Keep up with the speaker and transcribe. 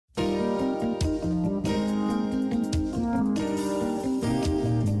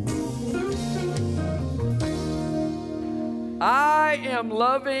I am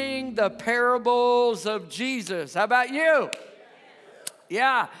loving the parables of Jesus. How about you?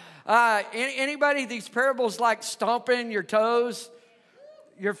 Yeah. Anybody, these parables like stomping your toes,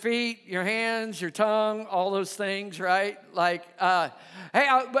 your feet, your hands, your tongue, all those things, right? Like,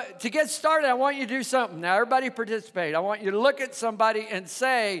 but to get started, I want you to do something. Now, everybody participate. I want you to look at somebody and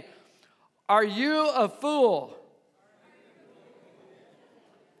say, are you a fool?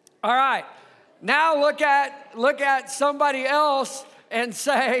 All right. Now look at somebody else and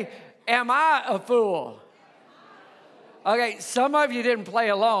say, am I a fool? Okay, some of you didn't play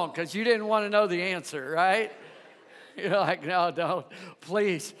along because you didn't want to know the answer, right? You're like, no, don't.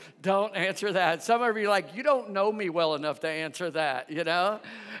 Please, don't answer that. Some of you are like, you don't know me well enough to answer that, you know?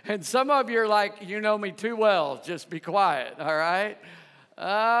 And some of you are like, you know me too well. Just be quiet, all right?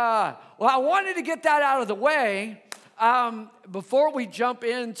 Well, I wanted to get that out of the way. Before we jump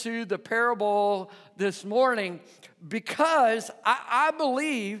into the parable this morning, because I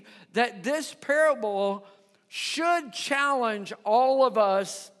believe that this parable should challenge all of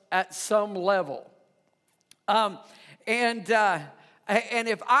us at some level. And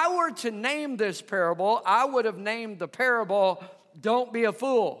if I were to name this parable, I would have named the parable, Don't Be a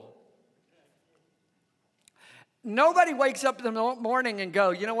Fool. Nobody wakes up in the morning and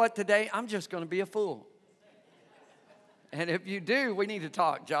go, you know what, today I'm just going to be a fool. And if you do, we need to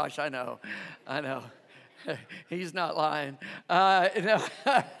talk, Josh. I know. He's not lying. But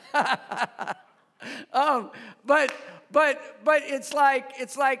it's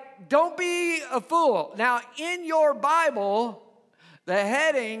like, don't be a fool. Now, in your Bible, the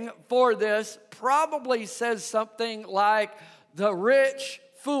heading for this probably says something like the rich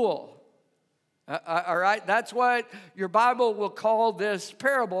fool. All right, that's what your Bible will call this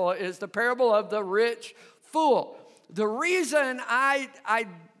parable, is the parable of the rich fool. The reason I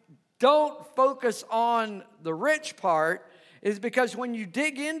don't focus on the rich part is because when you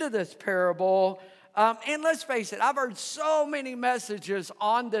dig into this parable, and let's face it, I've heard so many messages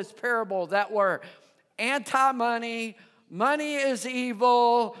on this parable that were anti-money, money is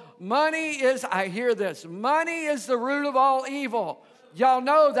evil, I hear this, money is the root of all evil. Y'all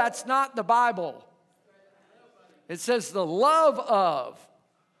know that's not the Bible. It says the love of.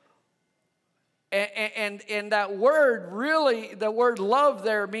 And that word really, the word love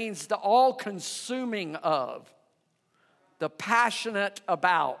there means the all-consuming of, the passionate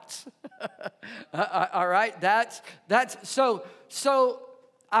about. All right, that's so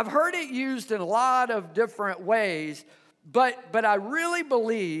I've heard it used in a lot of different ways, but I really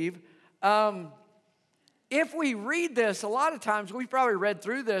believe if we read this, a lot of times we probably read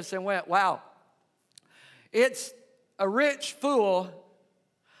through this and went, wow, it's a rich fool.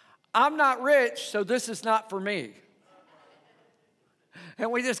 I'm not rich, so this is not for me.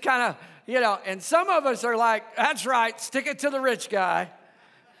 And we just kind of, and some of us are like, that's right, stick it to the rich guy.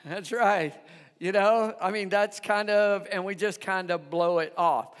 That's right. That's kind of, and we just kind of blow it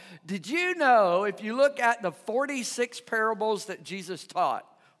off. Did you know, if you look at the 46 parables that Jesus taught,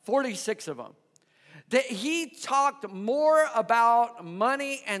 46 of them, that he talked more about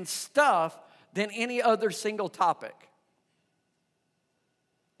money and stuff than any other single topic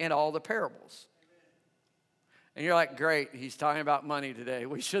in all the parables. And you're like, great, he's talking about money today.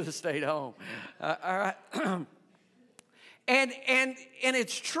 We should have stayed home. All right. And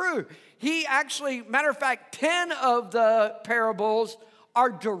it's true. He actually, matter of fact, 10 of the parables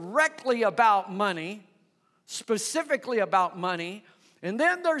are directly about money, specifically about money. And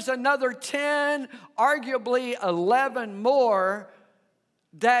then there's another 10, arguably 11 more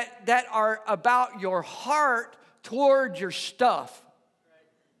that are about your heart toward your stuff.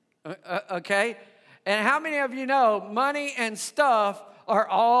 Okay? And how many of you know money and stuff are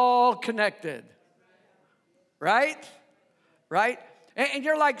all connected? Right? Right? And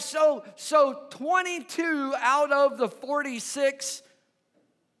you're like, so 22 out of the 46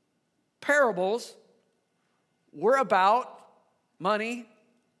 parables were about money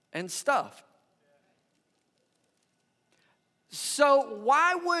and stuff. So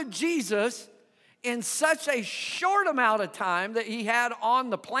why would Jesus, in such a short amount of time that he had on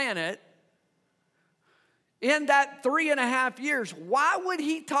the planet, in that 3.5 years, why would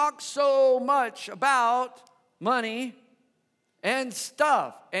he talk so much about money and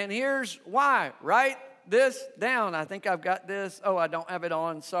stuff? And here's why. Write this down. I think I've got this. Oh, I don't have it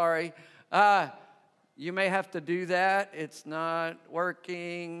on. Sorry. You may have to do that. It's not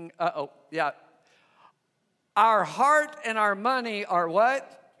working. Yeah. Our heart and our money are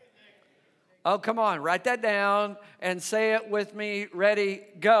what? Oh, come on. Write that down and say it with me. Ready,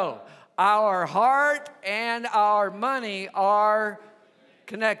 go. Our heart and our money are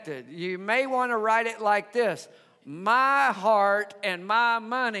connected. You may want to write it like this. My heart and my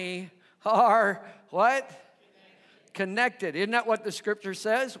money are what? Connected. Isn't that what the scripture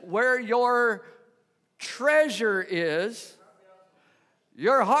says? Where your treasure is,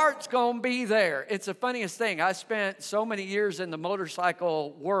 your heart's going to be there. It's the funniest thing. I spent so many years in the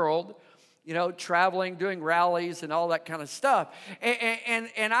motorcycle world, traveling, doing rallies and all that kind of stuff.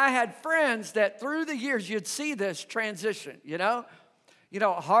 And I had friends that through the years, you'd see this transition,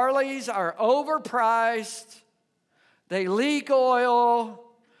 Harleys are overpriced. They leak oil.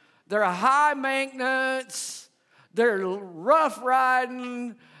 They're high maintenance. They're rough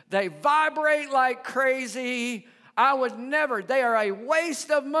riding. They vibrate like crazy. I would never. They are a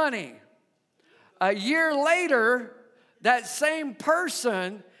waste of money. A year later, that same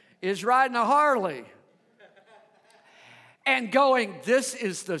person is riding a Harley and going, this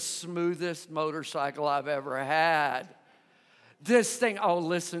is the smoothest motorcycle I've ever had. This thing, oh,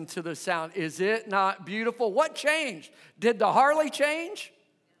 listen to the sound. Is it not beautiful? What changed? Did the Harley change?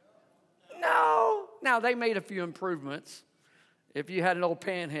 No. Now, they made a few improvements. If you had an old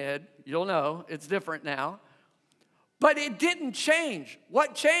panhead, you'll know it's different now. But it didn't change.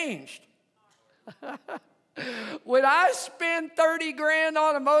 What changed? When I spend 30 grand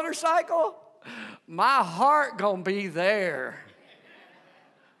on a motorcycle, my heart gonna be there.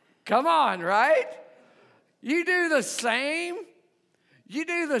 Come on, right? You do the same.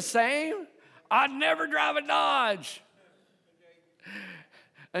 I'd never drive a Dodge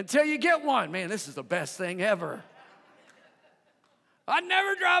until you get one. Man, this is the best thing ever. I'd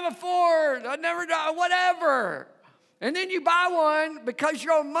never drive a Ford. I'd never drive whatever. And then you buy one because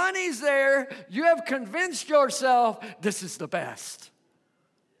your money's there. You have convinced yourself this is the best.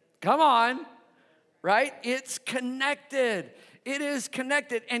 Come on, right? It's connected. It is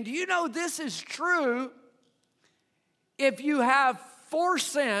connected. And do you know this is true if you have 4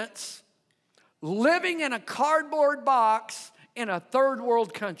 cents living in a cardboard box in a third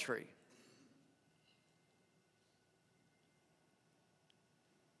world country?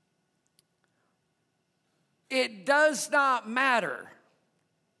 It does not matter.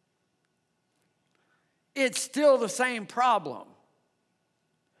 It's still the same problem.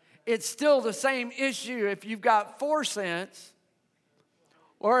 It's still the same issue if you've got 4 cents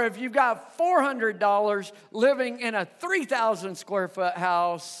or if you've got $400 living in a 3,000 square foot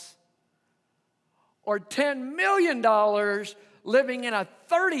house or $10 million living in a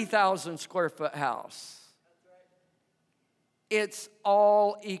 30,000 square foot house. It's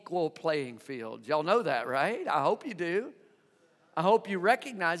all equal playing field. Y'all know that, right? I hope you do. I hope you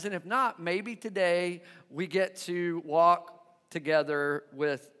recognize it. If not, maybe today we get to walk together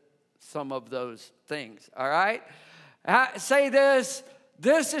with some of those things, all right? Say this.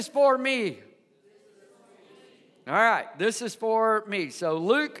 This is for me. All right, this is for me. So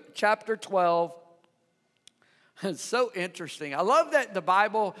Luke chapter 12. It's so interesting. I love that the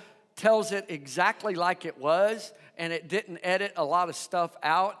Bible tells it exactly like it was, and it didn't edit a lot of stuff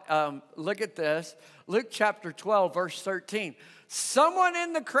out. Look at this. Luke chapter 12, verse 13. Someone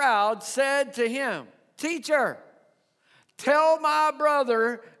in the crowd said to him, "Teacher, tell my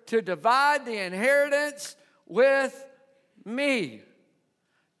brother to divide the inheritance with me."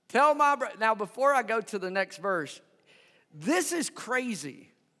 Tell my brother. Now, before I go to the next verse, this is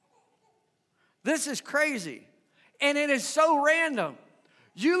crazy. This is crazy. And it is so random.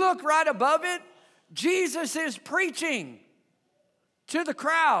 You look right above it, Jesus is preaching to the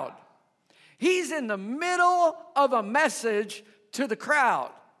crowd. He's in the middle of a message to the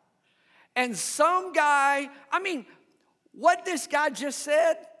crowd. And some guy, what this guy just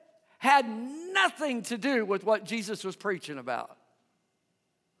said had nothing to do with what Jesus was preaching about.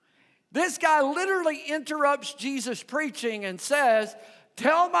 This guy literally interrupts Jesus' preaching and says,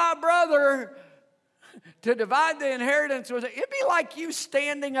 "Tell my brother to divide the inheritance with it." It'd be like you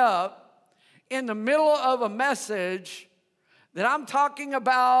standing up in the middle of a message that I'm talking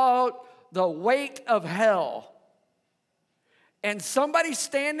about the weight of hell. And somebody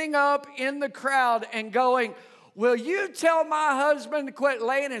standing up in the crowd and going, "Will you tell my husband to quit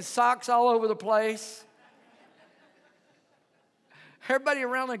laying his socks all over the place?" Everybody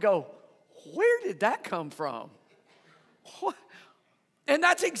around them go, "Where did that come from?" What? And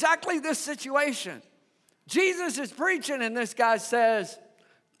that's exactly this situation. Jesus is preaching and this guy says,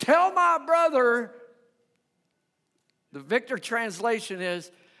 "Tell my brother," the Victor translation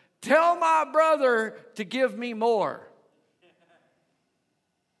is, "Tell my brother to give me more."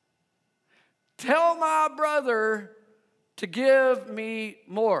 Tell my brother to give me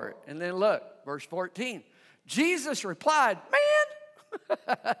more. And then look, verse 14. Jesus replied,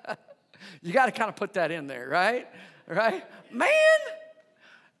 "Man," you got to kind of put that in there, right? Right? "Man,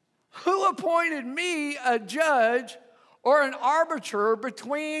 Who appointed me a judge or an arbiter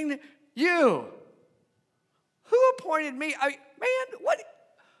between you? Who appointed me?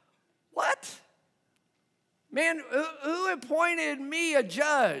 What? Man, who appointed me a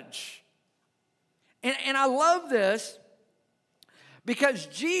judge? And I love this because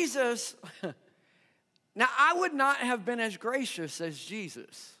Jesus, now I would not have been as gracious as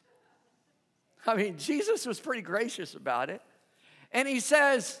Jesus. I mean, Jesus was pretty gracious about it. And he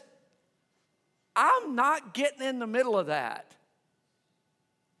says, I'm not getting in the middle of that.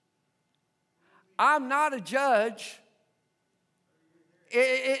 I'm not a judge.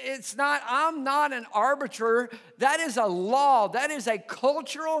 I'm not an arbiter. That is a law. That is a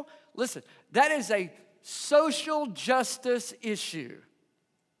cultural, listen, that is a social justice issue.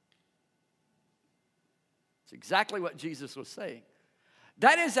 It's exactly what Jesus was saying.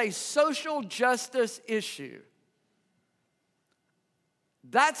 That is a social justice issue.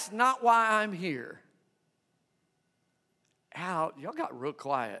 That's not why I'm here. Y'all got real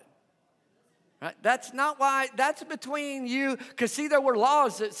quiet. Right? That's not why, that's between you. Because see, there were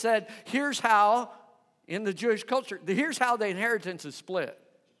laws that said, here's how, in the Jewish culture, here's how the inheritance is split.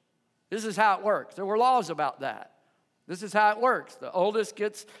 This is how it works. There were laws about that. This is how it works. The oldest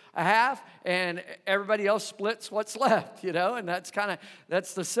gets a half, and everybody else splits what's left, and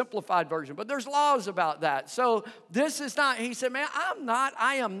that's the simplified version. But there's laws about that. So this is not, he said, man,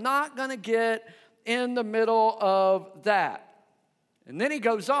 I am not going to get in the middle of that. And then he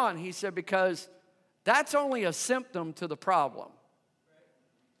goes on, he said, because that's only a symptom to the problem.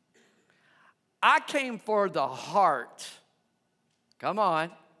 I came for the heart. Come on.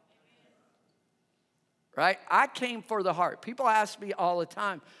 Right? I came for the heart. People ask me all the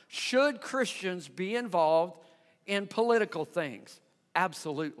time, should Christians be involved in political things?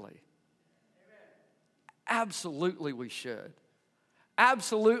 Absolutely. Absolutely we should.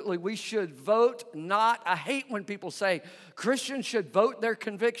 Absolutely, we should vote not. I hate when people say Christians should vote their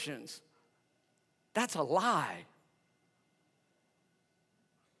convictions. That's a lie.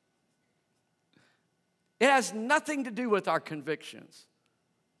 It has nothing to do with our convictions.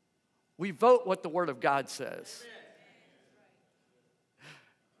 We vote what the Word of God says.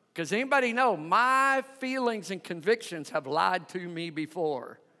 Because anybody know, my feelings and convictions have lied to me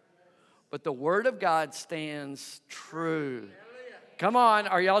before. But the Word of God stands true. Come on,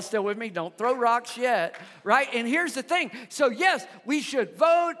 are y'all still with me? Don't throw rocks yet, right? And here's the thing. So yes, we should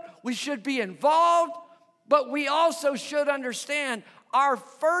vote, we should be involved, but we also should understand our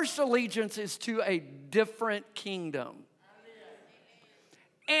first allegiance is to a different kingdom.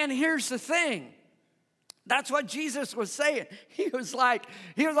 And here's the thing. That's what Jesus was saying. He was like,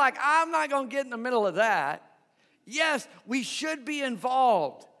 I'm not going to get in the middle of that. Yes, we should be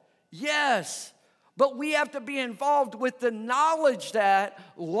involved. Yes. But we have to be involved with the knowledge that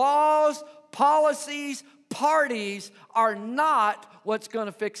laws, policies, parties are not what's going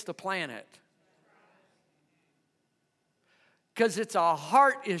to fix the planet. Because it's a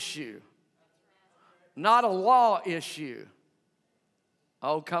heart issue, not a law issue.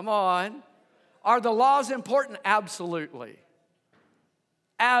 Oh, come on. Are the laws important? Absolutely.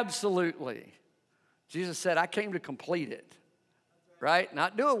 Absolutely. Jesus said, I came to complete it. Right?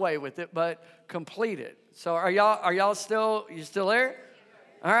 Not do away with it, but complete it. So are y'all still there?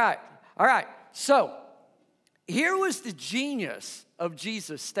 All right. So here was the genius of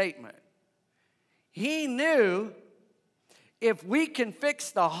Jesus' statement. He knew if we can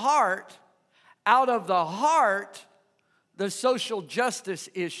fix the heart, out of the heart, the social justice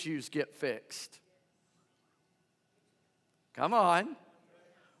issues get fixed. Come on.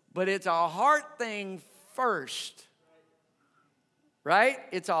 But it's a heart thing first. Right?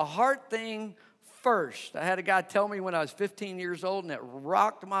 It's a heart thing first. I had a guy tell me when I was 15 years old, and it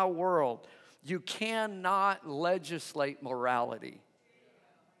rocked my world. You cannot legislate morality.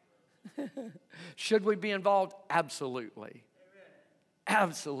 Should we be involved? Absolutely.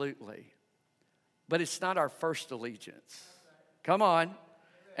 Absolutely. But it's not our first allegiance. Come on.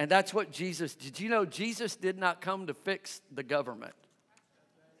 And that's what did you know Jesus did not come to fix the government?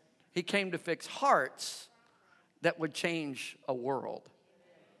 He came to fix hearts that would change a world.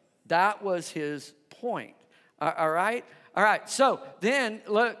 That was his point. All right? All right. So then,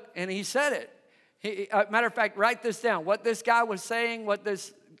 look, and he said it. Matter of fact, write this down. What this guy was saying, what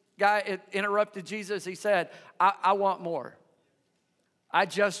this guy interrupted Jesus, he said, I want more. I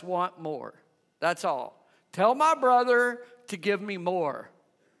just want more. That's all. Tell my brother to give me more.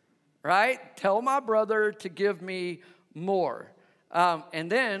 Right? Tell my brother to give me more.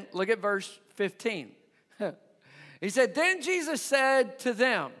 And then, look at verse 15. He said, then Jesus said to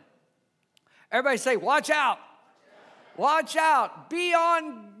them, everybody say, watch out. Watch out. Be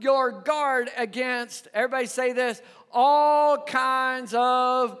on your guard against, everybody say this, all kinds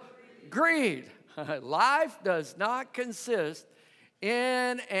of greed. Life does not consist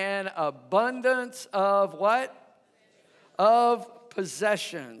in an abundance of what? Of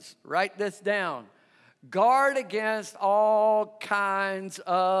possessions. Write this down. Guard against all kinds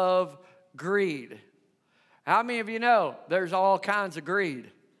of greed. How many of you know there's all kinds of greed?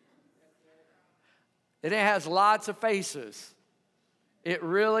 And it has lots of faces. It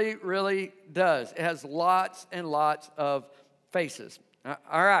really, really does. It has lots and lots of faces.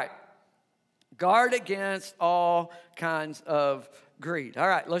 All right. Guard against all kinds of greed. All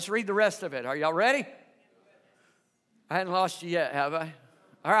right, let's read the rest of it. Are y'all ready? I hadn't lost you yet, have I?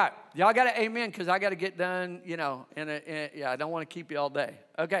 All right. Y'all got to amen because I got to get done, I don't want to keep you all day.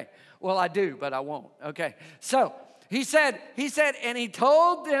 Okay. Well, I do, but I won't. Okay. So, he said, and he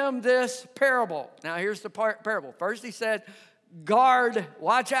told them this parable. Now, here's the parable. First, he said,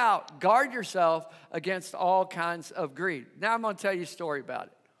 watch out, guard yourself against all kinds of greed. Now, I'm going to tell you a story about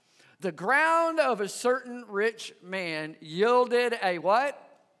it. The ground of a certain rich man yielded a what?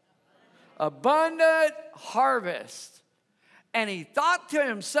 Abundant harvest. And he thought to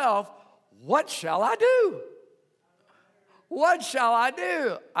himself, what shall I do? What shall I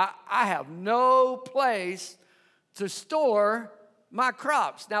do? I have no place to store my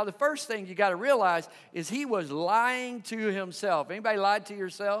crops. Now, the first thing you got to realize is he was lying to himself. Anybody lied to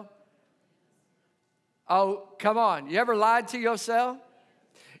yourself? Oh, come on. You ever lied to yourself?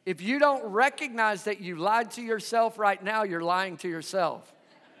 If you don't recognize that you lied to yourself right now, you're lying to yourself.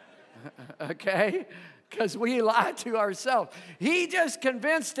 Okay? Because we lie to ourselves. He just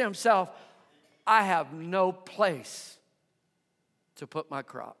convinced himself, I have no place to put my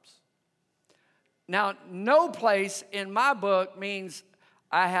crops. Now, no place in my book means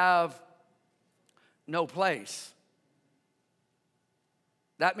I have no place.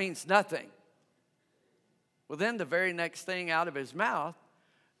 That means nothing. Well, then the very next thing out of his mouth,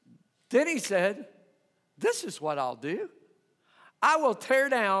 then he said, this is what I'll do. I will tear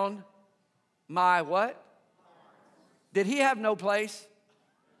down my what? Did he have no place?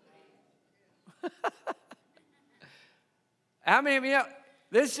 How many of you know?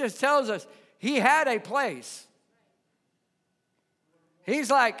 This just tells us he had a place.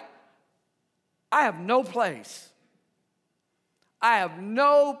 He's like, I have no place. I have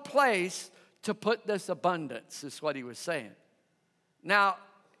no place to put this abundance, is what he was saying. Now,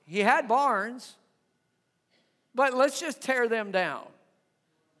 he had barns, but let's just tear them down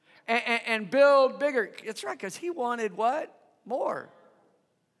and build bigger. It's right, because he wanted what? More.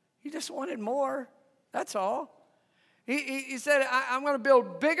 He just wanted more. That's all. He said, I'm going to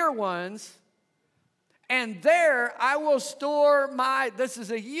build bigger ones, and there I will store my, this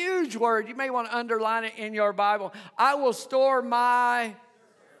is a huge word. You may want to underline it in your Bible. I will store my,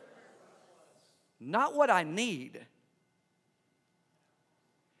 not what I need.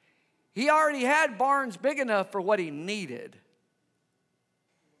 He already had barns big enough for what he needed.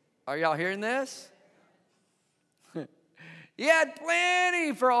 Are y'all hearing this? He had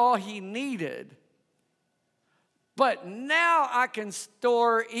plenty for all he needed. But now I can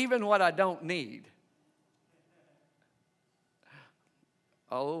store even what I don't need.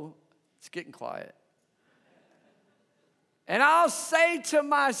 Oh, it's getting quiet. And I'll say to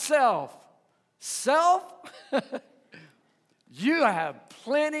myself, self, you have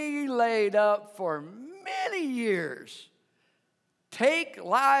plenty laid up for many years. Take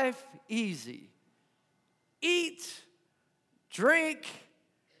life easy. Eat, drink,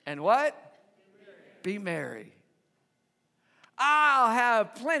 and what? Be merry. I'll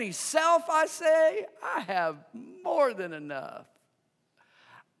have plenty. Self, I say, I have more than enough.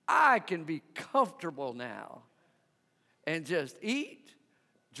 I can be comfortable now and just eat,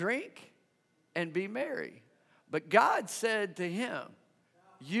 drink, and be merry. But God said to him,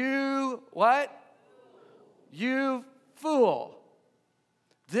 you what? You fool.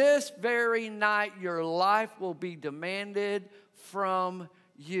 This very night your life will be demanded from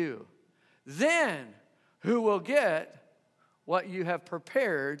you. Then who will get what you have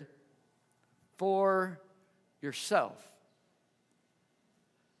prepared for yourself?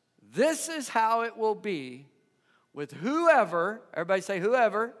 This is how it will be with whoever, everybody say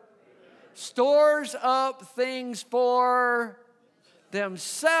whoever, stores up things for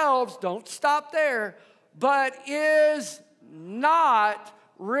themselves, don't stop there, but is not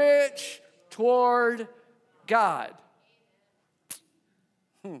rich toward God.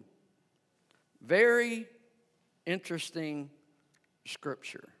 Very interesting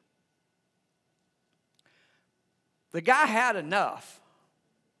scripture. The guy had enough.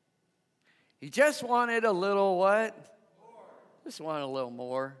 He just wanted a little what? Just want a little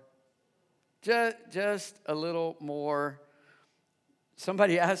more. Just a little more.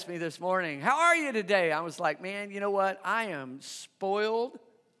 Somebody asked me this morning, how are you today? I was like, man, you know what? I am spoiled,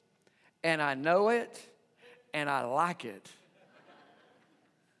 and I know it, and I like it.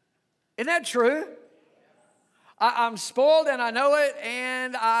 Isn't that true? I'm spoiled, and I know it,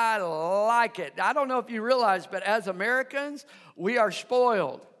 and I like it. I don't know if you realize, but as Americans, we are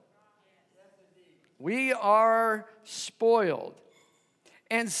spoiled. We are spoiled.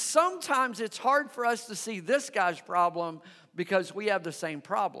 And sometimes it's hard for us to see this guy's problem because we have the same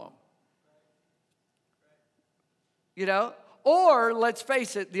problem. You know? Or, let's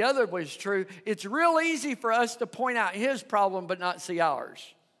face it, the other way is true. It's real easy for us to point out his problem but not see ours.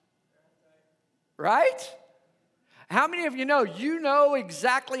 Right? How many of you know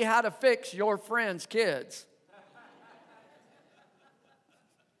exactly how to fix your friends' kids?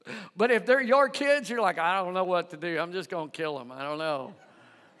 But if they're your kids, you're like, I don't know what to do. I'm just going to kill them. I don't know.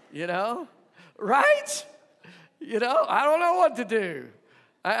 You know? Right? You know, I don't know what to do.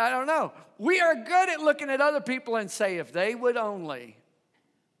 I don't know. We are good at looking at other people and say, if they would only.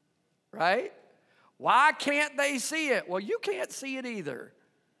 Right? Why can't they see it? Well, you can't see it either.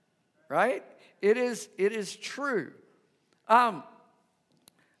 Right? It is true.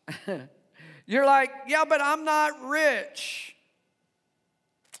 You're like, yeah, but I'm not rich.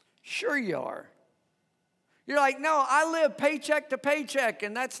 Sure you are. You're like, no, I live paycheck to paycheck,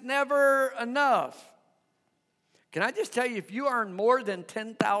 and that's never enough. Can I just tell you, if you earn more than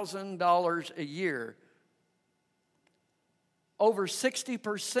 $10,000 a year, over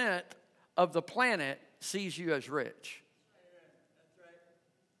 60% of the planet sees you as rich.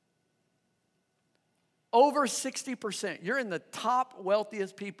 Over 60%. You're in the top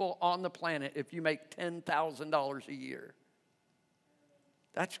wealthiest people on the planet if you make $10,000 a year.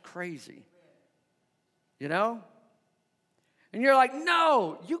 That's crazy. You know? And you're like,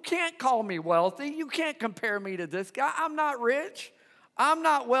 no, you can't call me wealthy. You can't compare me to this guy. I'm not rich. I'm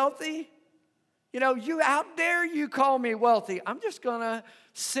not wealthy. You know, how dare you call me wealthy? I'm just going to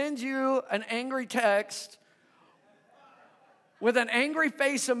send you an angry text with an angry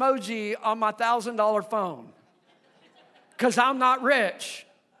face emoji on my $1,000 phone because I'm not rich.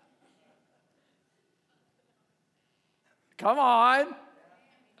 Come on.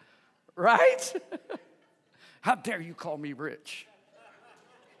 Right? How dare you call me rich?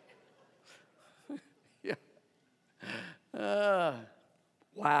 Yeah.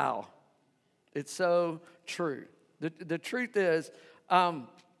 Wow. It's so true. The truth is,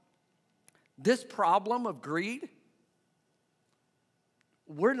 this problem of greed,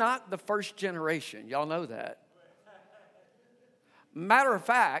 we're not the first generation. Y'all know that. Matter of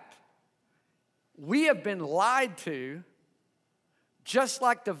fact, we have been lied to just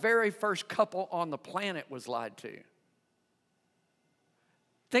like the very first couple on the planet was lied to.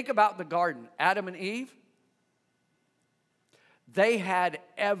 Think about the garden. Adam and Eve, they had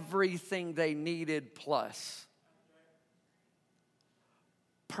everything they needed plus.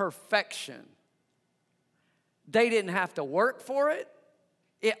 Perfection. They didn't have to work for it.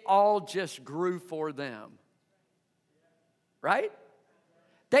 It all just grew for them. Right?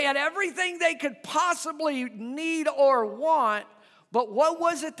 They had everything they could possibly need or want, but what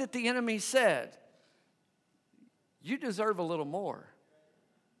was it that the enemy said? You deserve a little more.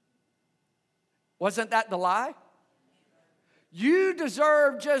 Wasn't that the lie? You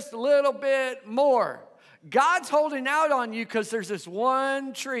deserve just a little bit more. God's holding out on you because there's this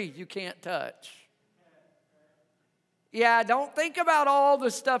one tree you can't touch. Yeah, don't think about all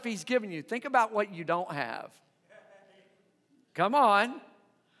the stuff he's given you. Think about what you don't have. Come on.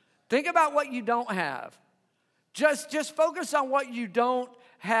 Think about what you don't have. Just focus on what you don't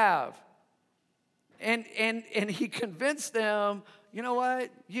have. And he convinced them, you know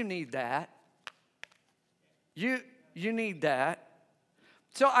what? You need that. You need that.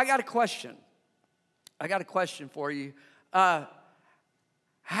 So I got a question. I got a question for you.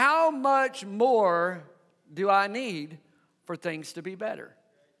 How much more do I need for things to be better?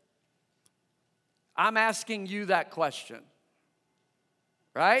 I'm asking you that question.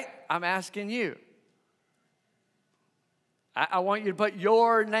 Right? I'm asking you. I want you to put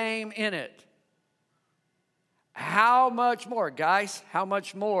your name in it. How much more? Guys, how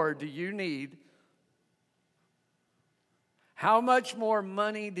much more do you need? How much more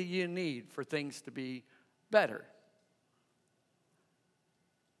money do you need for things to be better?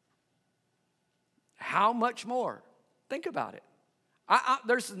 How much more? Think about it.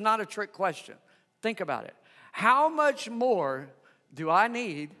 There's not a trick question. Think about it. How much more do I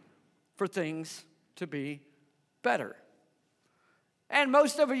need for things to be better? And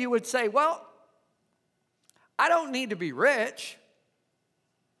most of you would say, well, I don't need to be rich.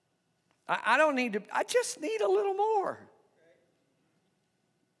 I just need a little more.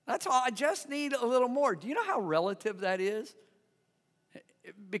 That's all. I just need a little more. Do you know how relative that is?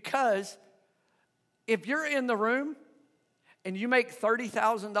 Because if you're in the room and you make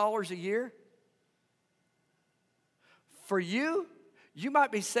 $30,000 a year, for you, you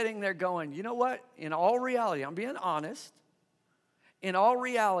might be sitting there going, you know what? In all reality, I'm being honest. In all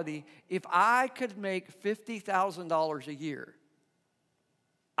reality, if I could make $50,000 a year,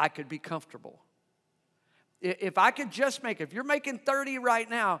 I could be comfortable. If I could just make, if you're making 30 right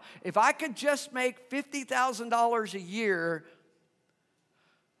now, if I could just make $50,000 a year,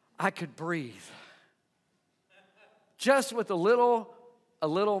 I could breathe. Just with a little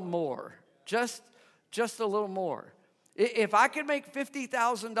more. Just a little more. If I could make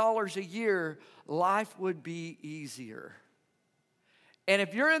 $50,000 a year, life would be easier. And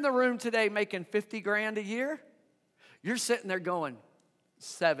if you're in the room today making 50 grand a year, you're sitting there going,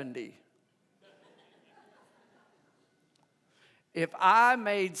 70. If I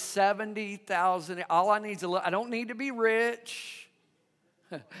made 70,000, all I need I don't need to be rich.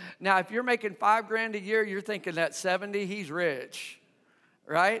 Now, if you're making 5 grand a year, you're thinking that 70, he's rich,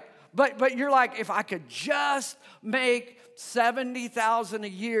 right? But you're like, if I could just make 70,000 a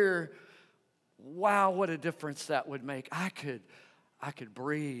year, wow, what a difference that would make. I could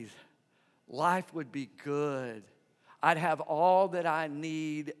breathe. Life would be good. I'd have all that I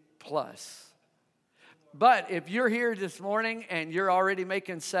need plus. But if you're here this morning and you're already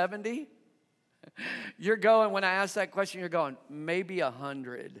making 70, you're going, when I ask that question, you're going, maybe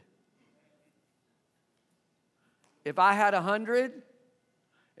 100. If I had 100,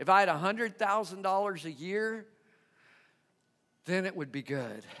 if I had $100,000 a year, then it would be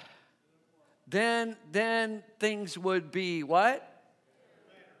good. Then things would be what?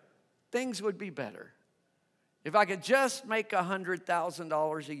 Things would be better. If I could just make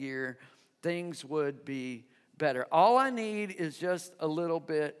 $100,000 a year, things would be better. All I need is just a little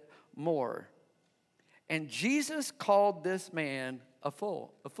bit more. And Jesus called this man a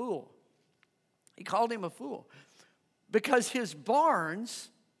fool. He called him a fool because his barns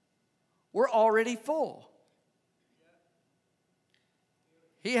were already full.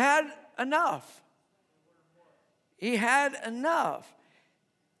 He had enough. He had enough.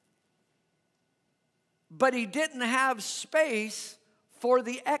 But he didn't have space for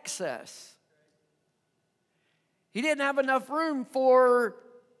the excess. He didn't have enough room for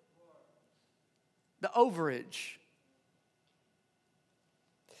the overage.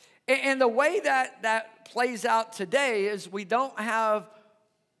 And the way that plays out today is we don't have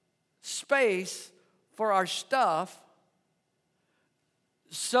space for our stuff,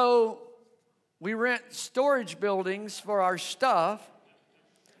 so we rent storage buildings for our stuff.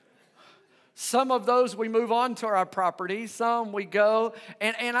 Some of those we move on to our property. Some we go.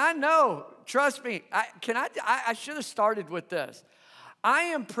 And I know, trust me, I should have started with this. I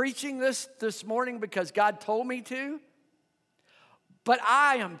am preaching this morning because God told me to. But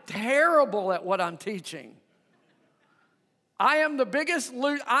I am terrible at what I'm teaching. I am the biggest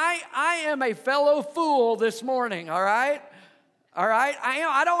I am a fellow fool this morning, all right? All right?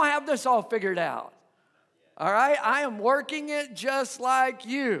 I don't have this all figured out. All right? I am working it just like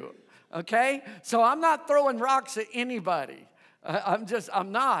you. Okay? So I'm not throwing rocks at anybody. I'm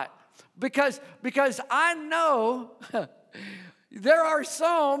not. Because I know there are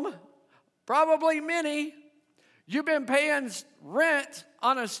some, probably many, you've been paying rent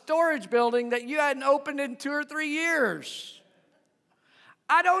on a storage building that you hadn't opened in 2 or 3 years.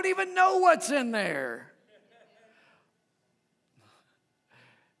 I don't even know what's in there.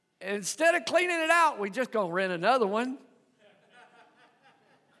 Instead of cleaning it out, we just gonna rent another one.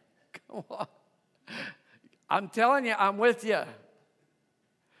 Come on. I'm telling you, I'm with you.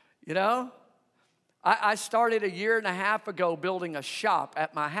 You know, I started 1.5 years ago building a shop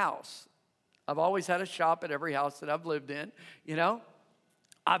at my house. I've always had a shop at every house that I've lived in, you know.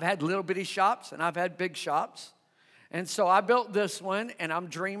 I've had little bitty shops and I've had big shops. And so I built this one and I'm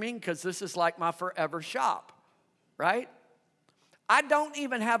dreaming because this is like my forever shop, right? I don't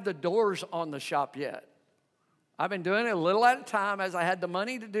even have the doors on the shop yet. I've been doing it a little at a time as I had the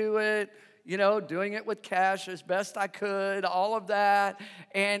money to do it, you know, doing it with cash as best I could, all of that.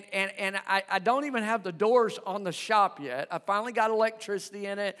 And I don't even have the doors on the shop yet. I finally got electricity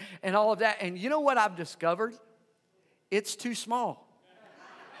in it and all of that. And you know what I've discovered? It's too small.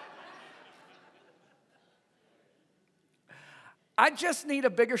 I just need a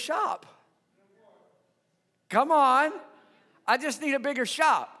bigger shop. Come on. I just need a bigger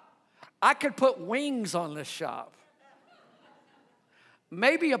shop. I could put wings on this shop.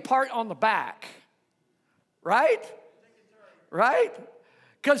 Maybe a part on the back. Right? Right?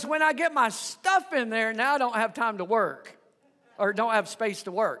 Because when I get my stuff in there, now I don't have time to work or don't have space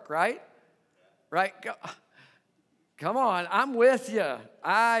to work, right? Right? Come on, I'm with you.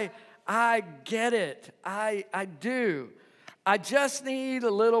 I get it. I do. I just need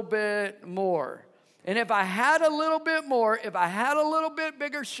a little bit more. And if I had a little bit more, if I had a little bit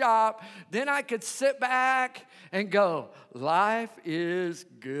bigger shop, then I could sit back and go, life is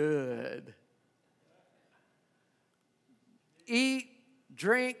good. Eat,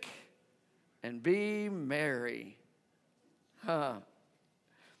 drink, and be merry.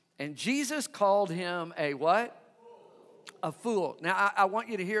 And Jesus called him a what? A fool. Now, I want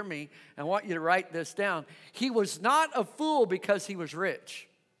you to hear me. I want you to write this down. He was not a fool because he was rich.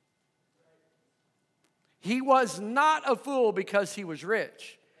 He was not a fool because he was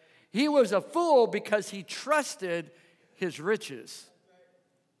rich. He was a fool because he trusted his riches.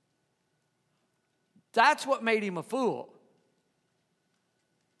 That's what made him a fool.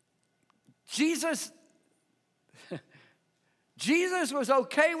 Jesus was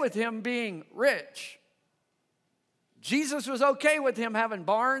okay with him being rich. Jesus was okay with him having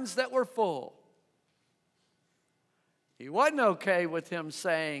barns that were full. He wasn't okay with him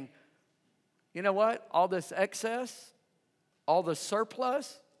saying, you know what? All this excess, all the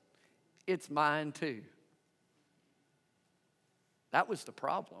surplus, it's mine too. That was the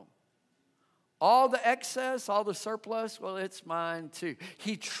problem. All the excess, all the surplus, well, it's mine too.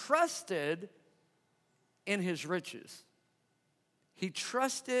 He trusted in his riches. He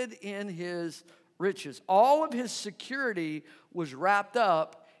trusted in his riches. All of his security was wrapped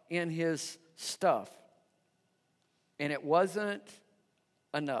up in his stuff. And it wasn't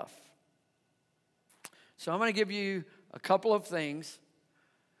enough. So I'm going to give you a couple of things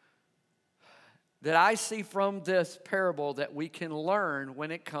that I see from this parable that we can learn when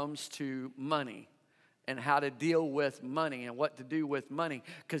it comes to money and how to deal with money and what to do with money.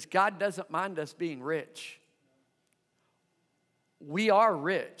 Because God doesn't mind us being rich. We are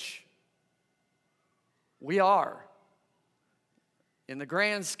rich. We are. In the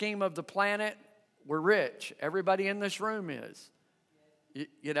grand scheme of the planet, we're rich. Everybody in this room is.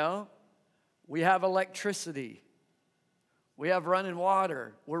 You know? We have electricity. We have running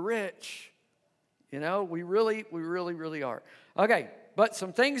water. We're rich. You know, we really are. Okay, but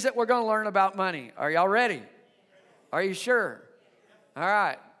some things that we're going to learn about money. Are y'all ready? Are you sure? All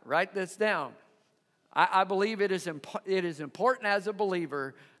right, write this down. I believe it is important as a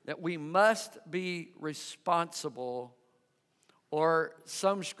believer that we must be responsible, or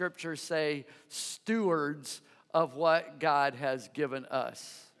some scriptures say stewards of what God has given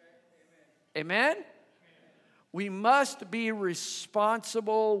us. Amen? We must be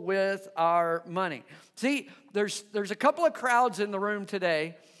responsible with our money. See, there's a couple of crowds in the room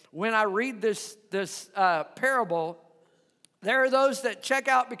today. When I read this parable, there are those that check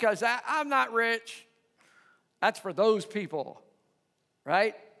out because I'm not rich. That's for those people,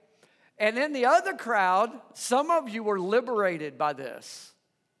 right? And then the other crowd, some of you were liberated by this.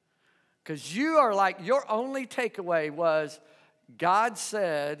 Because you are like, your only takeaway was, God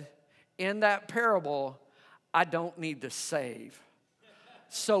said in that parable, I don't need to save.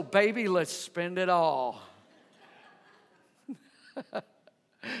 So baby, let's spend it all.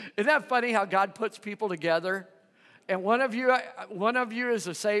 Isn't that funny how God puts people together? And one of you is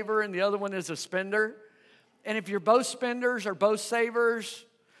a saver and the other one is a spender. And if you're both spenders or both savers,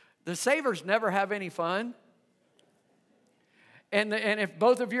 the savers never have any fun. And if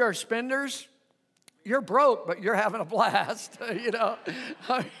both of you are spenders, you're broke, but you're having a blast, you know.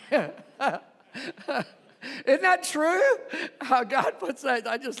 Isn't that true? How God puts that,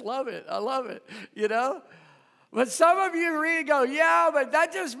 I just love it. I love it, you know. But some of you read and go, yeah, but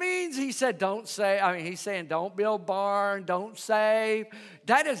that just means, he said, don't save. I mean, he's saying don't build barn, don't save.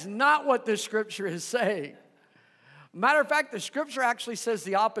 That is not what the scripture is saying. Matter of fact, the scripture actually says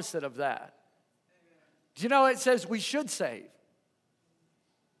the opposite of that. Do you know it says we should save?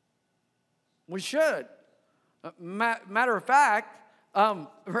 We should. Matter of fact,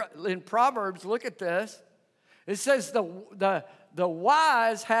 in Proverbs, look at this. It says the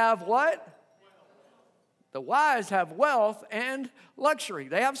wise have what? The wise have wealth and luxury.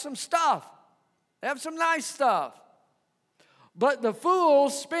 They have some stuff. They have some nice stuff. But the fool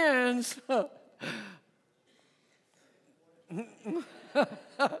spends...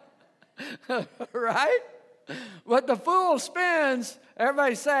 right? But the fool spends,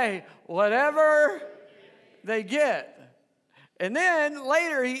 everybody say, whatever they get. And then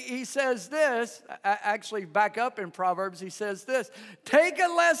later he says this, actually back up in Proverbs, he says this, take a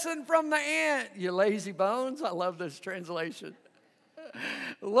lesson from the ant, you lazy bones. I love this translation.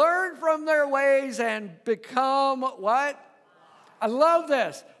 Learn from their ways and become what? I love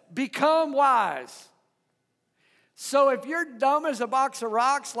this. Become wise. So if you're dumb as a box of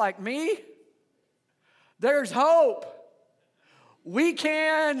rocks like me, there's hope. We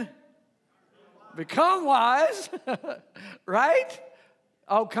can become wise, right?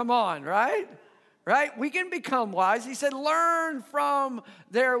 Oh, come on, right? Right? We can become wise. He said, learn from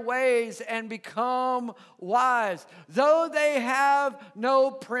their ways and become wise. Though they have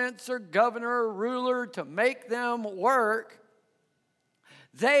no prince or governor or ruler to make them work,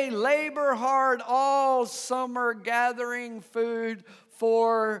 they labor hard all summer gathering food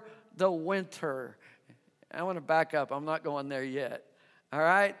for the winter. I want to back up. I'm not going there yet. All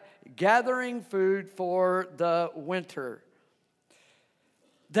right? Gathering food for the winter.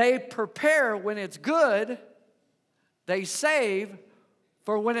 They prepare when it's good. They save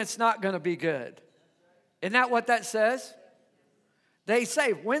for when it's not going to be good. Isn't that what that says? They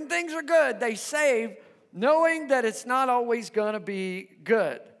save. When things are good, they save, knowing that it's not always going to be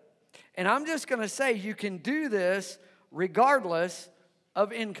good. And I'm just going to say you can do this regardless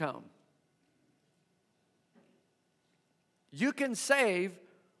of income. You can save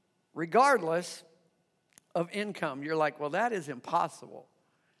regardless of income. You're like, well, that is impossible.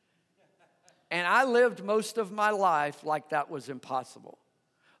 And I lived most of my life like that was impossible.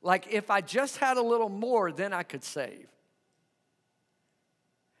 Like if I just had a little more, then I could save.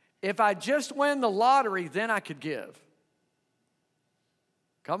 If I just win the lottery, then I could give.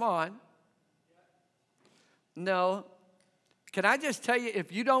 Come on. No. Can I just tell you,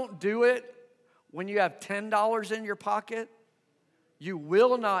 if you don't do it when you have $10 in your pocket, you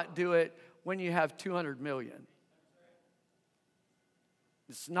will not do it when you have 200 million.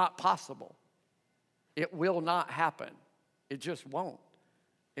 It's not possible. It will not happen. It just won't.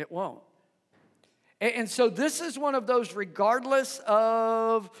 It won't. And so this is one of those, regardless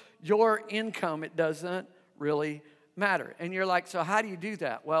of your income, it doesn't really matter. And you're like, so how do you do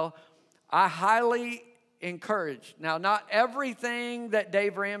that? Well, I highly encourage. Now, not everything that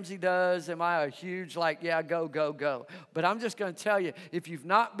Dave Ramsey does am I a huge yeah, go, go, go. But I'm just going to tell you, if you've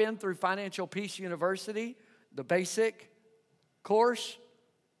not been through Financial Peace University, the basic course,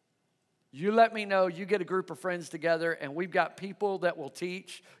 you let me know. You get a group of friends together, and we've got people that will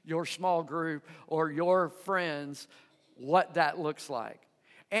teach your small group or your friends what that looks like.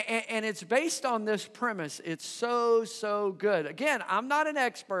 And it's based on this premise. It's so, so good. Again, I'm not an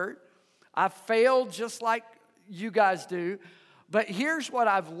expert. I failed just like you guys do. But here's what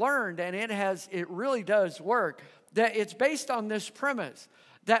I've learned, and it really does work, that it's based on this premise.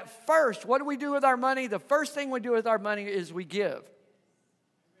 That first, what do we do with our money? The first thing we do with our money is we give.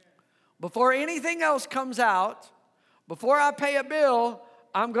 Before anything else comes out, before I pay a bill,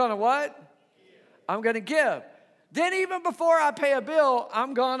 I'm going to what? I'm going to give. Then even before I pay a bill,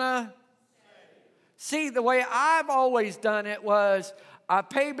 I'm going to see. The way I've always done it was I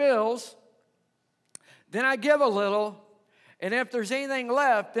pay bills, then I give a little, and if there's anything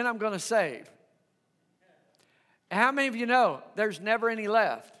left, then I'm going to save. How many of you know there's never any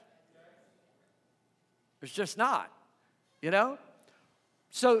left? There's just not, you know?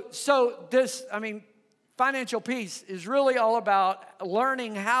 So this, Financial Peace is really all about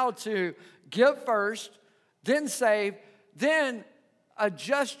learning how to give first, then save, then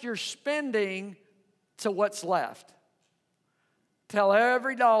adjust your spending to what's left. Tell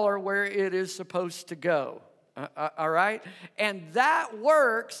every dollar where it is supposed to go. All right? And that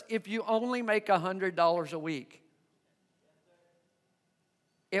works if you only make $100 a week.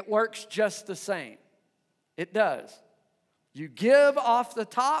 It works just the same. It does. You give off the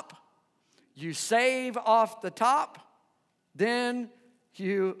top, you save off the top, then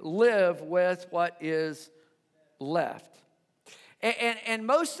you live with what is left. And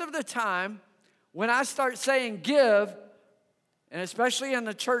most of the time, when I start saying give, and especially in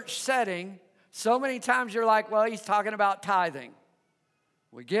the church setting, so many times you're like, well, he's talking about tithing.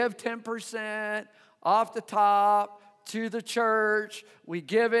 We give 10% off the top to the church. We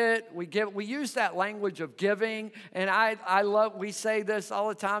give it. We use that language of giving. And I love, we say this all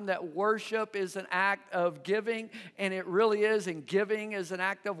the time, that worship is an act of giving. And it really is. And giving is an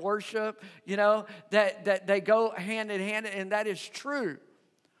act of worship. You know, that they go hand in hand. And that is true.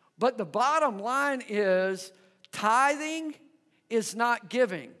 But the bottom line is tithing is not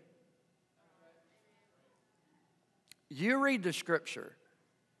giving. You read the scripture.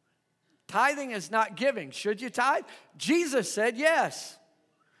 Tithing is not giving. Should you tithe? Jesus said yes.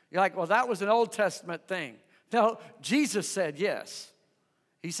 You're like, well, that was an Old Testament thing. No, Jesus said yes.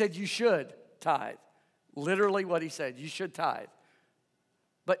 He said you should tithe. Literally what he said, you should tithe.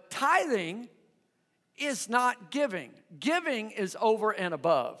 But tithing is not giving. Giving is over and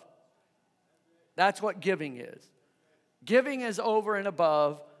above. That's what giving is. Giving is over and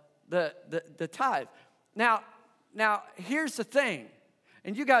above the tithe. Now, here's the thing,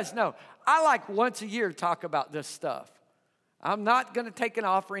 and you guys know, I like once a year to talk about this stuff. I'm not going to take an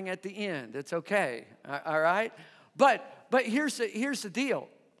offering at the end. It's okay, all right? But here's the deal.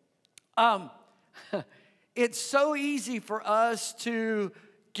 It's so easy for us to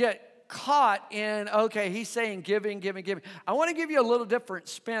get caught in, okay, he's saying giving. I want to give you a little different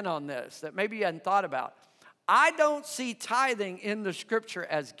spin on this that maybe you hadn't thought about. I don't see tithing in the scripture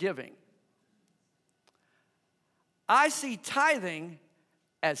as giving. I see tithing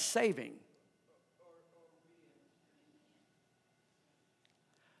as saving.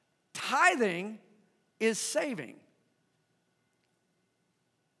 Tithing is saving.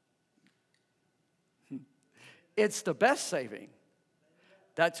 It's the best saving.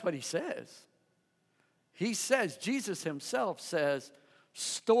 That's what he says. He says, Jesus himself says,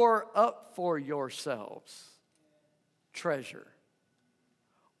 store up for yourselves treasure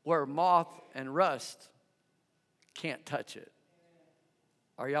where moth and rust can't touch it.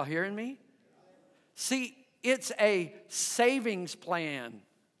 Are y'all hearing me? See, it's a savings plan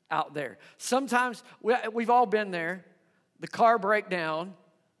out there. Sometimes we've all been there. The car break down,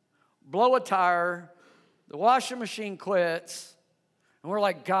 blow a tire, the washing machine quits, and we're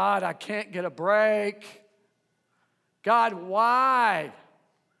like, God, I can't get a break. God, why?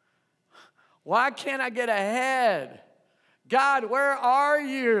 Why can't I get ahead? God, where are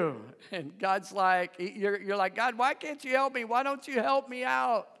you? And God's like, you're like, God, why can't you help me? Why don't you help me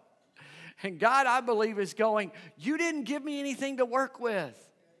out? And God, I believe, is going, you didn't give me anything to work with.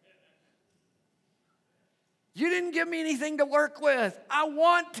 You didn't give me anything to work with. I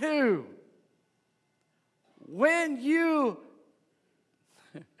want to. When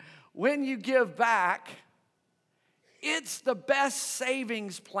you give back, it's the best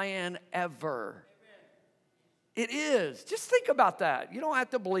savings plan ever. It is. Just think about that. You don't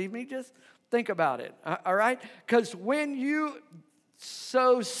have to believe me. Just think about it. All right? Because when you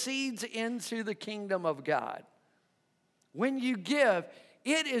sow seeds into the kingdom of God, when you give,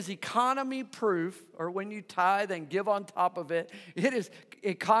 it is economy proof, or when you tithe and give on top of it, it is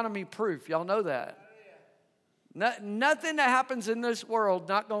economy proof. Y'all know that. Nothing that happens in this world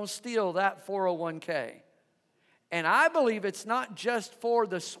not going to steal that 401k. And I believe it's not just for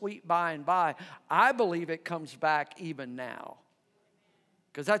the sweet by and by. I believe it comes back even now.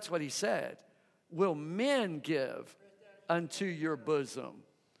 Because that's what he said. Will men give unto your bosom?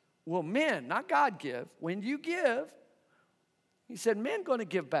 Will men, not God, give? When you give, he said, men going to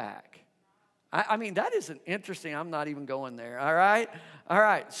give back. I mean, that isn't interesting. I'm not even going there. All right? All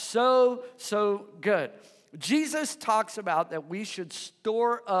right. So good. Jesus talks about that we should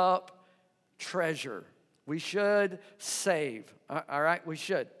store up treasure. We should save. All right? We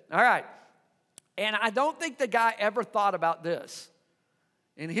should. All right. And I don't think the guy ever thought about this.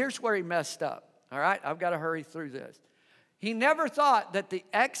 And here's where he messed up. All right? I've got to hurry through this. He never thought that the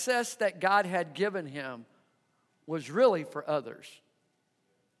excess that God had given him was really for others.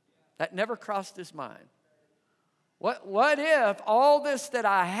 That never crossed his mind. What if all this that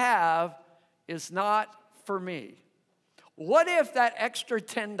I have is not for me? What if that extra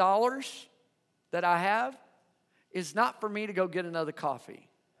 $10 that I have is not for me to go get another coffee?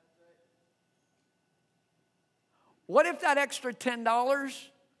 What if that extra $10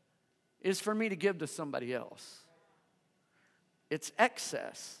 is for me to give to somebody else? It's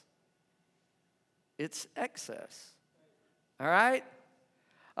excess. It's excess. All right?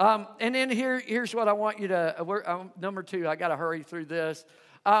 And then here's what I want you to, number 2, I got to hurry through this.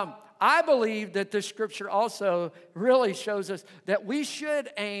 I believe that this scripture also really shows us that we should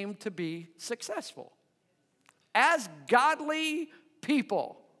aim to be successful. As godly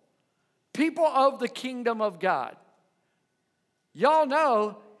people of the kingdom of God. Y'all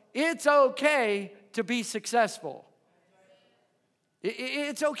know it's okay to be successful.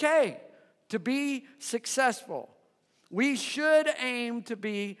 It's okay to be successful. We should aim to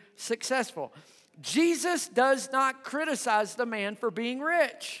be successful. Jesus does not criticize the man for being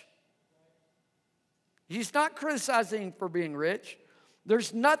rich. He's not criticizing him for being rich.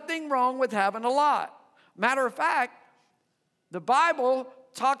 There's nothing wrong with having a lot. Matter of fact, the Bible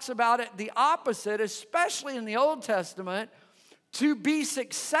talks about it the opposite, especially in the Old Testament. To be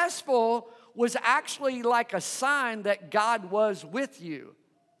successful was actually like a sign that God was with you.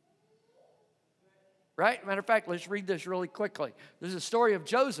 Right? Matter of fact, let's read this really quickly. This is a story of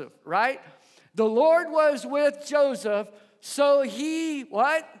Joseph, right? The Lord was with Joseph, so he,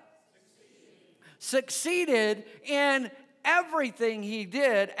 what? Succeeded in everything he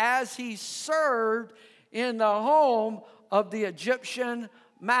did as he served in the home of the Egyptian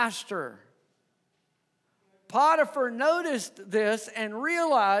master. Potiphar noticed this and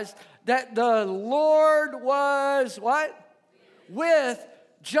realized that the Lord was what? With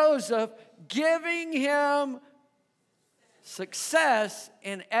Joseph, giving him success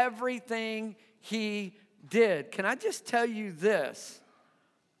in everything he did. Can I just tell you this?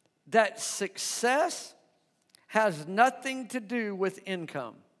 That success has nothing to do with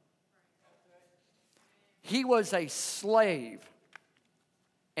income. He was a slave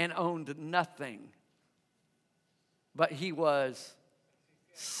and owned nothing, but he was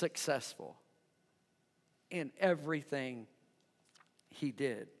successful in everything he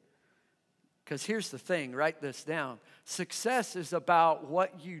did. Because here's the thing, write this down. Success is about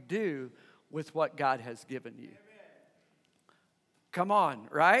what you do with what God has given you. Come on,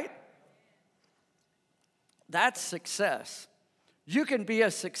 right? That's success. You can be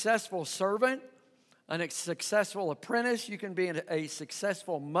a successful servant, a successful apprentice. You can be a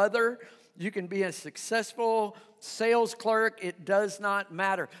successful mother. You can be a successful sales clerk. It does not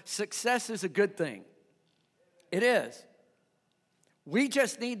matter. Success is a good thing. It is. We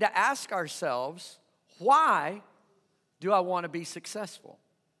just need to ask ourselves, why do I want to be successful?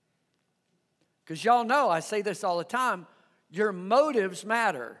 Because y'all know, I say this all the time, your motives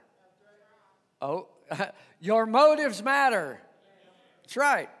matter. Oh, your motives matter. That's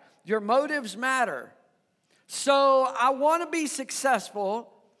right. Your motives matter. So I want to be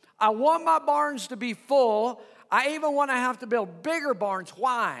successful. I want my barns to be full. I even want to have to build bigger barns.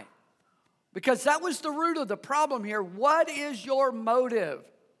 Why? Because that was the root of the problem here. What is your motive?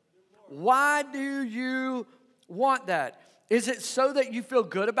 Why do you want that? Is it so that you feel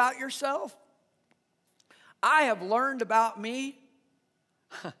good about yourself? I have learned about me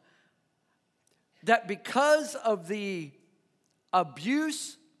that because of the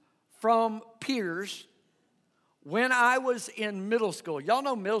abuse from peers when I was in middle school, y'all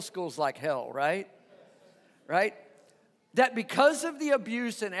know middle school's like hell, right? Right? That because of the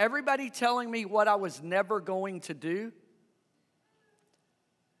abuse and everybody telling me what I was never going to do,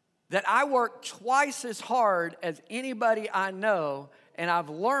 that I worked twice as hard as anybody I know, and I've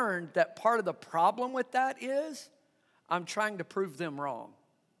learned that part of the problem with that is I'm trying to prove them wrong.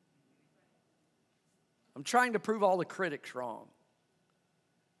 I'm trying to prove all the critics wrong.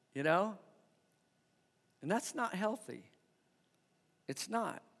 You know? And that's not healthy. It's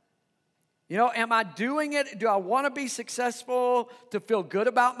not. You know, am I doing it? Do I want to be successful to feel good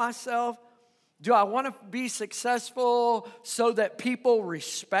about myself? Do I want to be successful so that people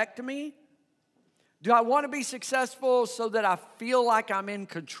respect me? Do I want to be successful so that I feel like I'm in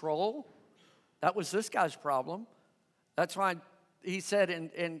control? That was this guy's problem. That's why he said,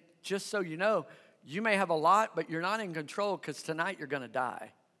 and just so you know, you may have a lot, but you're not in control because tonight you're going to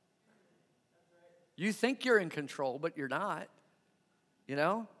die. You think you're in control, but you're not. You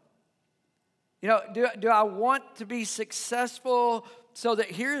know? You know, do I want to be successful so that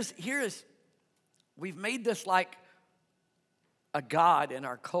here's we've made this like a god in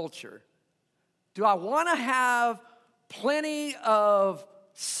our culture. Do I want to have plenty of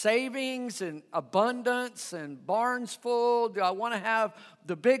savings and abundance and barns full? Do I want to have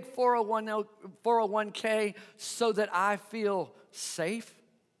the big 401k so that I feel safe?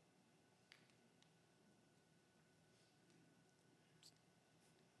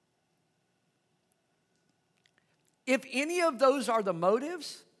 If any of those are the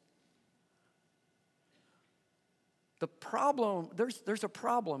motives, the problem, there's a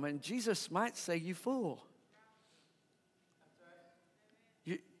problem, and Jesus might say, you fool.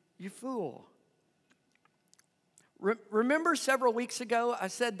 You fool. Remember several weeks ago, I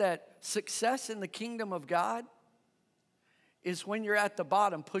said that success in the kingdom of God is when you're at the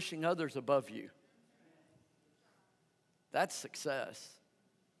bottom pushing others above you. That's success.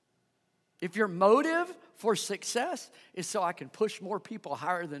 If your motive for success is so I can push more people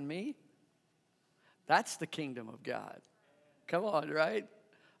higher than me, that's the kingdom of God. Come on, right?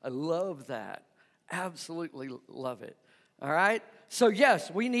 I love that. Absolutely love it. All right? So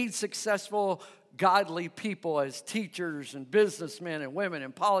yes, we need successful, godly people as teachers and businessmen and women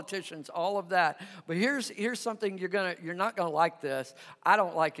and politicians, all of that. But here's something you're not gonna like this. I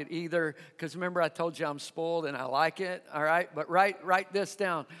don't like it either, because remember I told you I'm spoiled and I like it. All right? But write this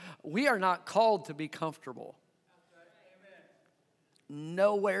down. We are not called to be comfortable.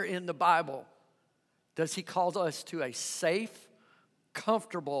 Nowhere in the Bible does he call us to a safe,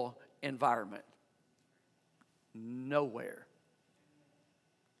 comfortable environment. Nowhere.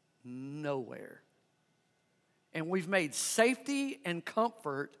 Nowhere. And we've made safety and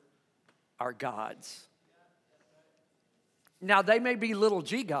comfort our gods. Now, they may be little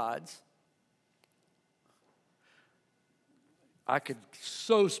g gods, I could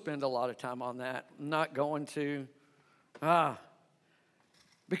so spend a lot of time on that. I'm not going to.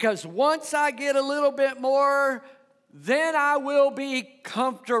 Because once I get a little bit more, then I will be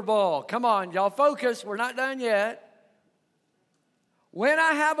comfortable. Come on, y'all focus. We're not done yet. When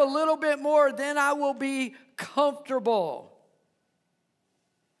I have a little bit more, then I will be comfortable.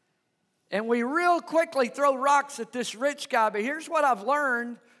 And we real quickly throw rocks at this rich guy. But here's what I've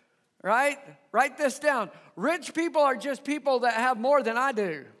learned, right? Write this down. Rich people are just people that have more than I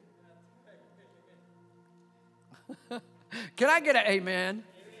do. Can I get an amen?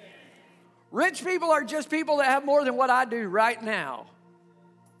 Rich people are just people that have more than what I do right now.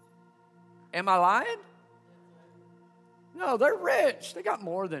 Am I lying? No, they're rich. They got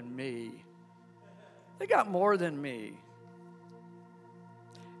more than me. They got more than me.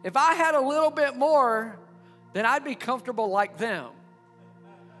 If I had a little bit more, then I'd be comfortable like them.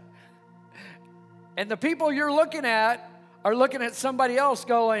 And the people you're looking at are looking at somebody else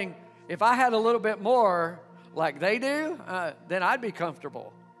going, if I had a little bit more like they do, then I'd be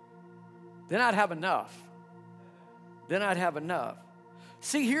comfortable. Then I'd have enough. Then I'd have enough.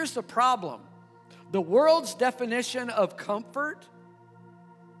 See, here's the problem. The world's definition of comfort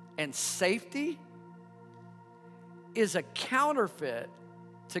and safety is a counterfeit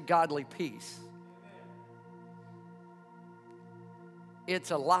to godly peace.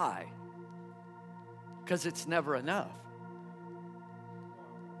 It's a lie because it's never enough.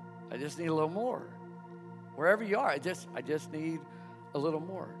 I just need a little more. Wherever you are, I just need a little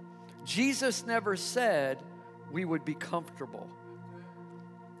more. Jesus never said we would be comfortable.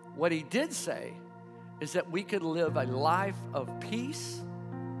 What he did say is that we could live a life of peace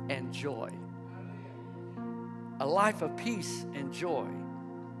and joy. A life of peace and joy.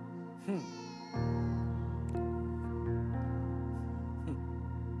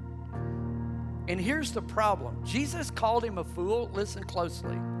 And here's the problem. Jesus called him a fool. Listen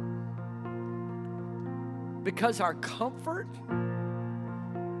closely. Because our comfort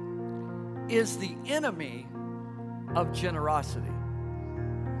is the enemy of generosity.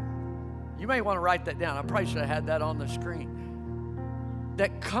 You may want to write that down. I probably should have had that on the screen.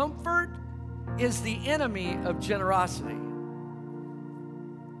 That comfort is the enemy of generosity.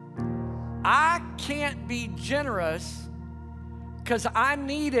 I can't be generous because I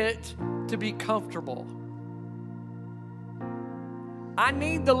need it to be comfortable. I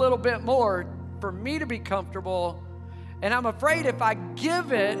need the little bit more for me to be comfortable. And I'm afraid if I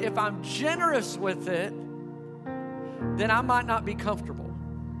give it, if I'm generous with it, then I might not be comfortable.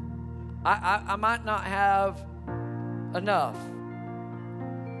 I might not have enough.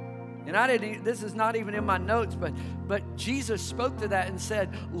 And this is not even in my notes, but Jesus spoke to that and said,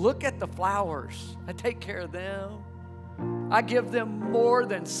 look at the flowers. I take care of them. I give them more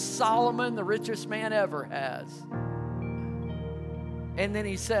than Solomon, the richest man ever has. And then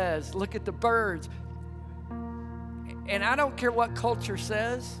he says, look at the birds. And I don't care what culture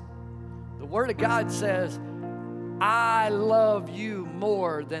says. The Word of God says, I love you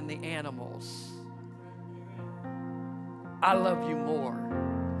more than the animals. I love you more.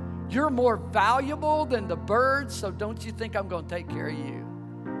 You're more valuable than the birds, so don't you think I'm going to take care of you.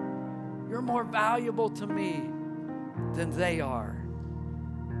 You're more valuable to me than they are.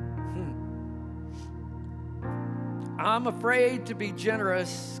 I'm afraid to be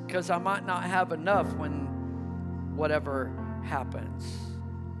generous because I might not have enough when whatever happens.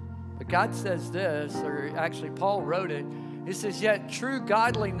 But God says this, or actually Paul wrote it. He says, yet true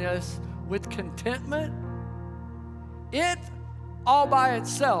godliness with contentment, it all by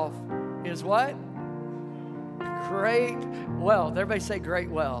itself is what? Great wealth. Everybody say great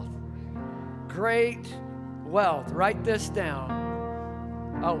wealth. Great wealth. Write this down.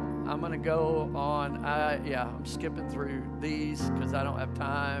 Oh, I'm going to go on. I'm skipping through these because I don't have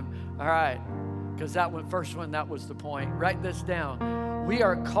time. All right. Because first one, that was the point. Write this down. We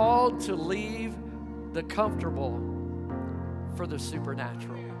are called to leave the comfortable for the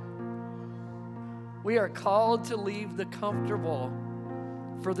supernatural. We are called to leave the comfortable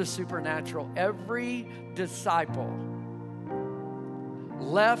for the supernatural. Every disciple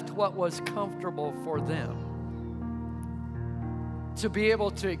left what was comfortable for them to be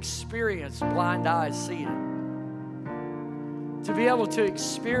able to experience blind eyes seeing, to be able to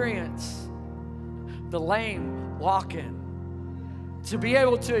experience the lame walking, to be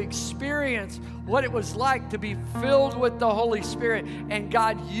able to experience what it was like to be filled with the Holy Spirit and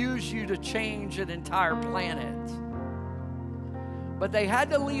God use you to change an entire planet. But they had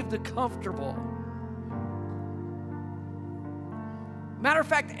to leave the comfortable. Matter of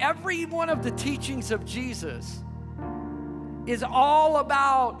fact, every one of the teachings of Jesus is all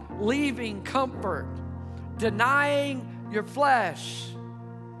about leaving comfort, denying your flesh,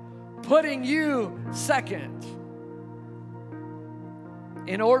 putting you second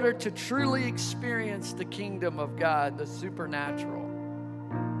in order to truly experience the kingdom of God, the supernatural.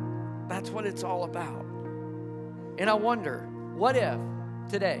 That's what it's all about. And I wonder, what if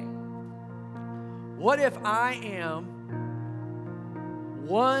today, what if I am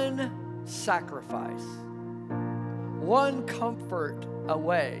one sacrifice, one comfort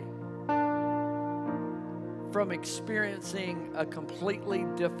away from experiencing a completely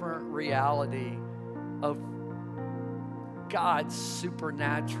different reality of God's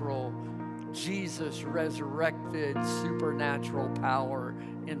supernatural, Jesus resurrected supernatural power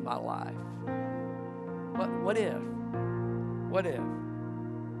in my life? What if? What if?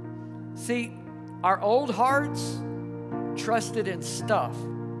 See, our old hearts trusted in stuff.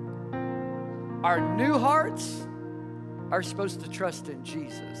 Our new hearts are supposed to trust in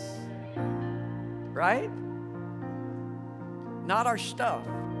Jesus. Right? Not our stuff.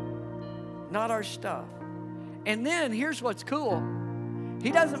 Not our stuff. And then here's what's cool.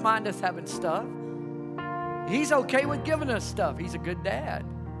 He doesn't mind us having stuff. He's okay with giving us stuff. He's a good dad.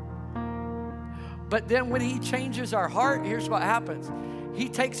 But then when he changes our heart, here's what happens. He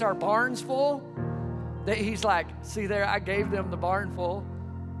takes our barns full. That he's like, see there, I gave them the barn full.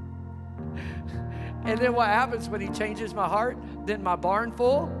 And then what happens when he changes my heart? Then my barn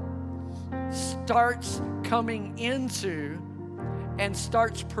full starts coming into and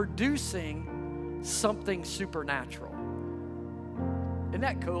starts producing something supernatural. Isn't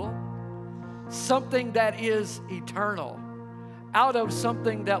that cool? Something that is eternal out of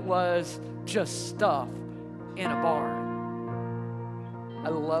something that was just stuff in a barn. I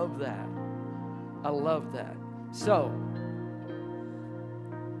love that. I love that. So,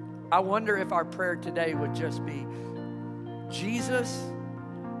 I wonder if our prayer today would just be, Jesus,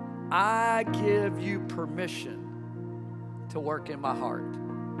 I give you permission to work in my heart.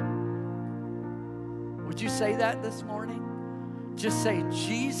 Would you say that this morning? Just say,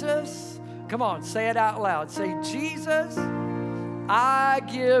 Jesus. Come on, say it out loud. Say, Jesus, I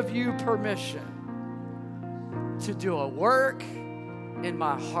give you permission to do a work in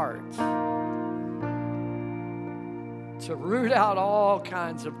my heart, to root out all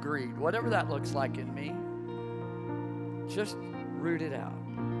kinds of greed, whatever that looks like in me. Just root it out.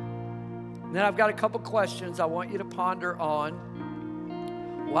 And then I've got a couple questions I want you to ponder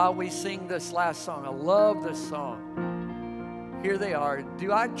on while we sing this last song. I love this song. Here they are.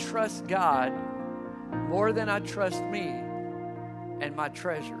 Do I trust God more than I trust me and my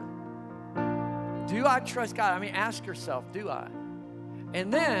treasure? Do I trust God? I mean, ask yourself, do I?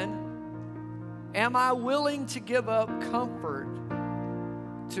 And then, am I willing to give up comfort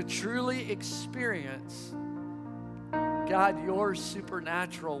to truly experience, God, your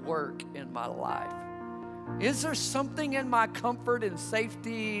supernatural work in my life? Is there something in my comfort and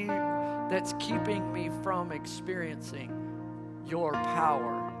safety that's keeping me from experiencing your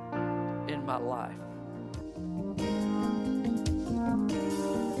power in my life?